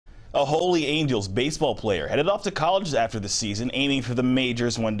A Holy Angels baseball player headed off to college after the season, aiming for the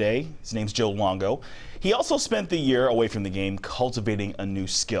majors one day. His name's Joe Longo. He also spent the year away from the game cultivating a new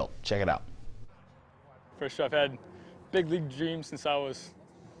skill. Check it out. For sure, I've had big league dreams since I was,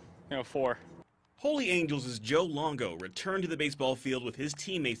 4. Holy Angels' Joe Longo returned to the baseball field with his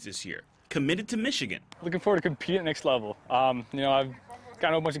teammates this year, committed to Michigan. Looking forward to competing at the next level. I've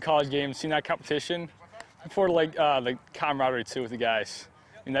gotten a bunch of college games, seen that competition. Looking forward to the camaraderie too with the guys.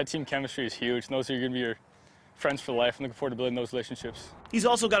 That team chemistry is huge, and those are going to be your friends for life. I'm looking forward to building those relationships. He's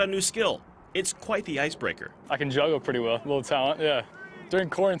also got a new skill. It's quite the icebreaker. I can juggle pretty well, a little talent, yeah. During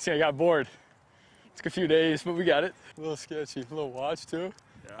quarantine, I got bored. It took a few days, but we got it. A little sketchy, a little watch too.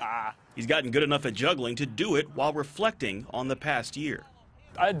 Yeah. He's gotten good enough at juggling to do it while reflecting on the past year.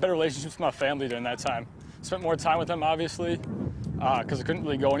 I had better relationships with my family during that time. Spent more time with them, obviously, because I couldn't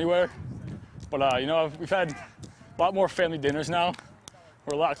really go anywhere. But, we've had a lot more family dinners now.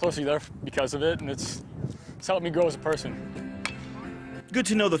 We're a lot closer together because of it, and it's helped me grow as a person. Good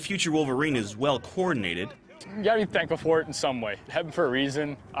to know the future Wolverine is well coordinated. You gotta be thankful for it in some way. It happened for a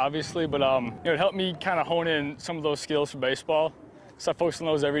reason, obviously, but it helped me kind of hone in some of those skills for baseball. So I focus on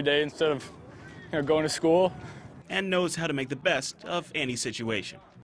those every day instead of going to school. And knows how to make the best of any situation.